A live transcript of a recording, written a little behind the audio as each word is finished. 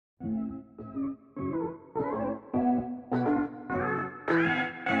Hey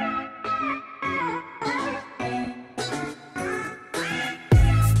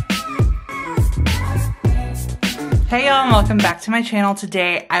y'all, and welcome back to my channel.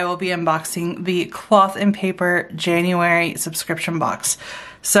 Today I will be unboxing the Cloth and Paper January subscription box.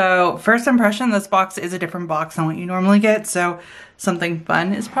 So first impression, this box is a different box than what you normally get, so something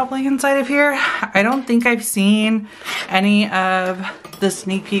fun is probably inside of here. I don't think I've seen any of the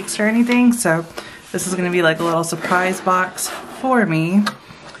sneak peeks or anything, so this is gonna be like a little surprise box for me.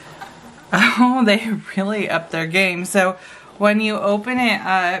 Oh, they really upped their game. So when you open it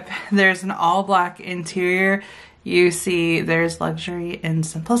up, there's an all black interior. You see there's luxury and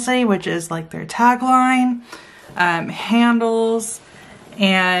simplicity, which is like their tagline, handles,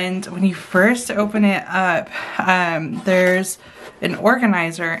 and when you first open it up, there's an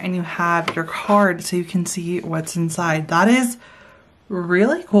organizer and you have your card so you can see what's inside. That is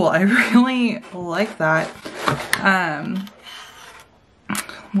really cool. I really like that.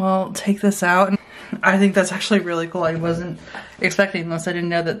 We'll take this out. I think that's actually really cool. I wasn't expecting this. I didn't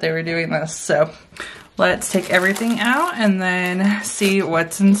know that they were doing this. So let's take everything out and then see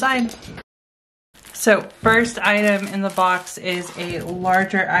what's inside. So first item in the box is a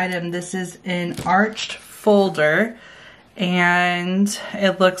larger item. This is an arched folder and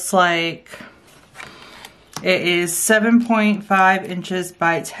it looks like it is 7.5 inches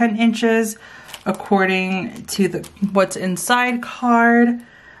by 10 inches according to the what's inside card.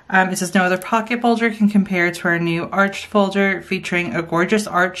 It says no other pocket folder can compare to our new arched folder featuring a gorgeous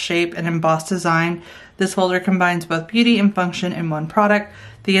arch shape and embossed design. This folder combines both beauty and function in one product.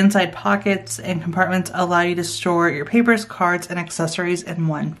 The inside pockets and compartments allow you to store your papers, cards, and accessories in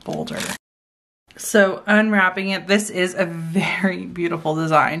one folder. So unwrapping it, this is a very beautiful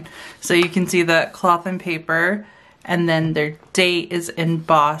design. So you can see the cloth and paper, and then their date is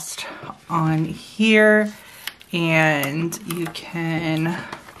embossed on here, and you can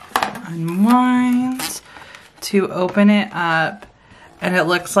unwind to open it up, and it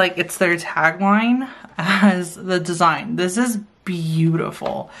looks like it's their tagline as the design. This is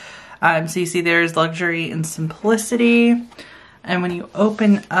beautiful. So you see there's luxury and simplicity, and when you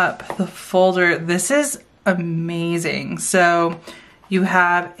open up the folder, this is amazing. So you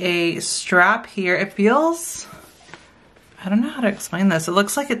have a strap here. It feels, I don't know how to explain this. It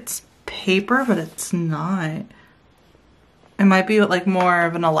looks like it's paper, but it's not. It might be like more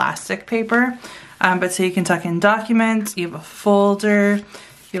of an elastic paper, but so you can tuck in documents. You have a folder,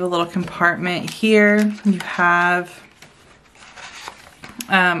 you have a little compartment here. You have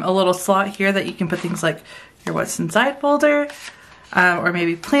a little slot here that you can put things like your what's inside folder, or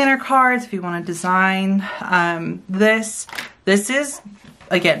maybe planner cards if you want to design this. This is,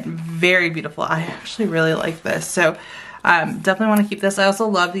 again, very beautiful. I actually really like this. So definitely want to keep this. I also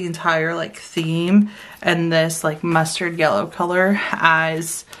love the entire like theme and this like mustard yellow color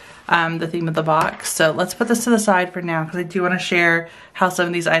as the theme of the box. So let's put this to the side for now because I do want to share how some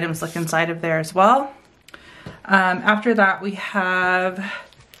of these items look inside of there as well. After that, we have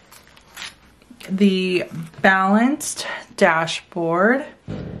the balanced dashboard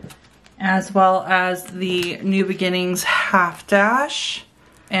as well as the New Beginnings half dash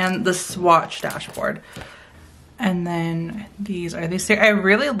and the swatch dashboard. And then these are these. I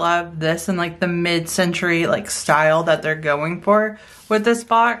really love this and like the mid-century like style that they're going for with this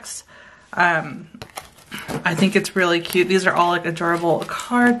box. I think it's really cute. These are all like adorable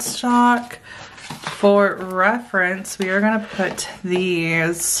cardstock. For reference, we are gonna put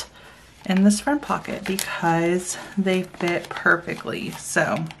these in this front pocket because they fit perfectly.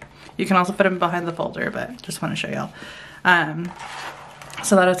 So you can also put them behind the folder, but just want to show y'all.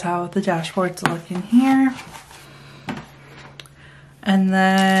 So that is how the dashboard's looking here. And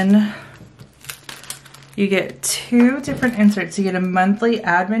then you get two different inserts. You get a monthly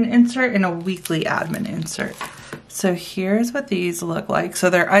admin insert and a weekly admin insert. So here's what these look like. So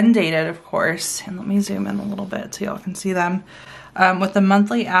they're undated, of course. And let me zoom in a little bit so y'all can see them. With the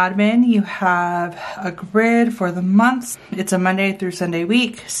monthly admin, you have a grid for the months. It's a Monday through Sunday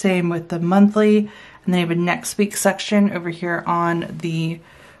week. Same with the monthly. And then you have a next week section over here on the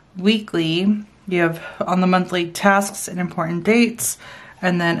weekly. You have on the monthly tasks and important dates,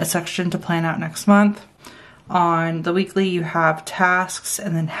 and then a section to plan out next month. On the weekly, you have tasks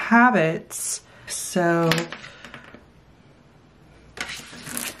and then habits. So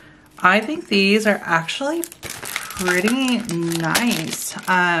I think these are actually pretty nice.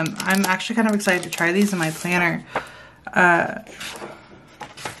 I'm actually kind of excited to try these in my planner.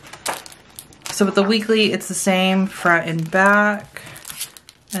 So with the weekly, it's the same front and back.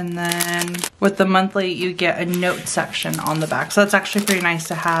 And then with the monthly, you get a note section on the back. So that's actually pretty nice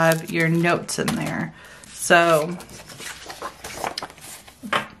to have your notes in there. So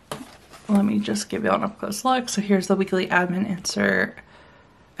let me just give you an up close look. So here's the weekly admin insert.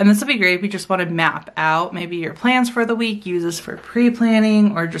 And this would be great if you just want to map out maybe your plans for the week, use this for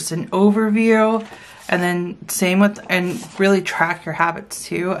pre-planning or just an overview. And then same with, and really track your habits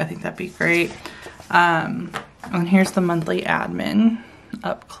too. I think that'd be great. And here's the monthly admin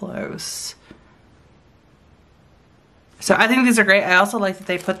up close. So I think these are great. I also like that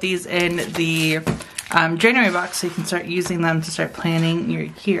they put these in the January box so you can start using them to start planning your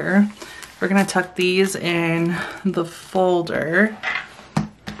year. We're gonna tuck these in the folder.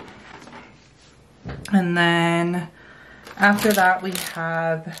 And then after that we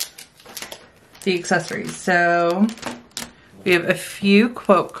have the accessories. So we have a few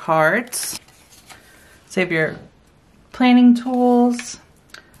quote cards. Save your planning tools.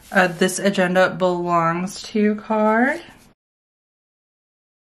 This agenda belongs to card.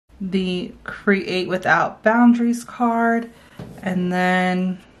 The create without boundaries card. And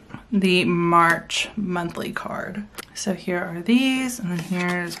then the March monthly card. So here are these, and then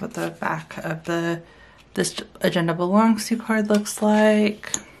here's what the back of this agenda belongs to card looks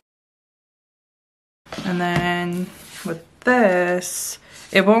like. And then with this,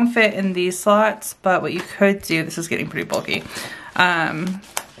 it won't fit in these slots, but what you could do, this is getting pretty bulky.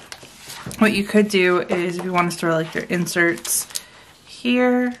 What you could do is if you want to store like your inserts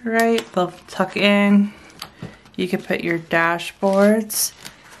here, right? They'll tuck in. You could put your dashboards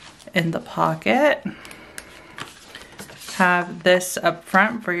in the pocket. Have this up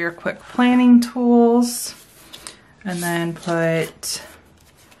front for your quick planning tools. And then put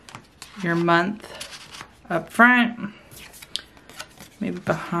your month up front. Maybe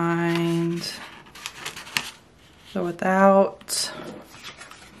behind the without.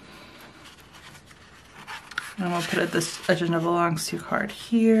 And we'll put this agenda belongs to card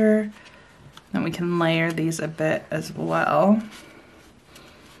here. Then we can layer these a bit as well.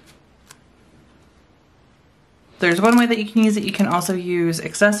 There's one way that you can use it. You can also use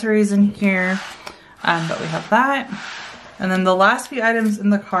accessories in here, but we have that. And then the last few items in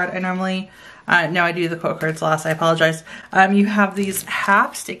the card, I normally, no, I do the quote cards last, I apologize. You have these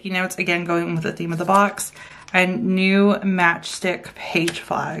half sticky notes, again, going with the theme of the box, and new matchstick page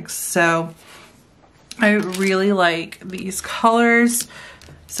flags. So I really like these colors.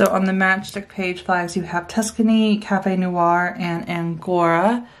 So on the matchstick page flags, you have Tuscany, Cafe Noir, and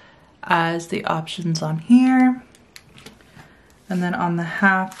Angora as the options on here. And then on the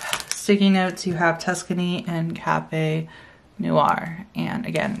half sticky notes, you have Tuscany and Cafe Noir. And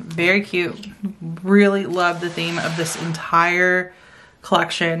again, very cute. Really love the theme of this entire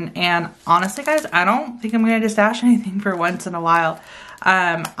collection. And honestly, guys, I don't think I'm going to stash anything for once in a while.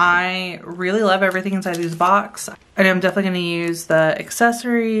 I really love everything inside this box. And I'm definitely going to use the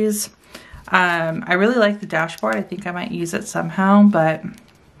accessories. I really like the dashboard. I think I might use it somehow, but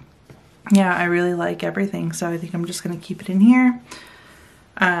yeah, I really like everything. So I think I'm just going to keep it in here.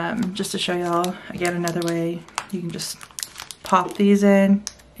 Just to show y'all, again, another way you can just pop these in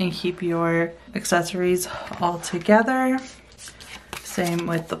and keep your accessories all together. Same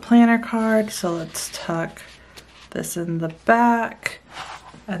with the planner card. So let's tuck this in the back.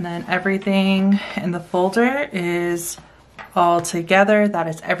 And then everything in the folder is all together. That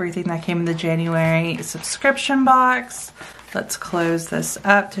is everything that came in the January subscription box. Let's close this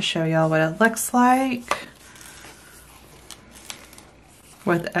up to show y'all what it looks like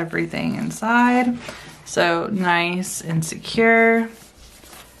with everything inside. So nice and secure.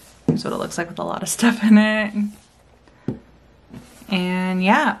 Here's what it looks like with a lot of stuff in it. And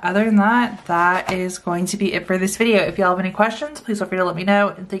yeah, other than that, that is going to be it for this video. If y'all have any questions, please feel free to let me know.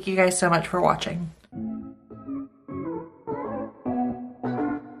 And thank you guys so much for watching.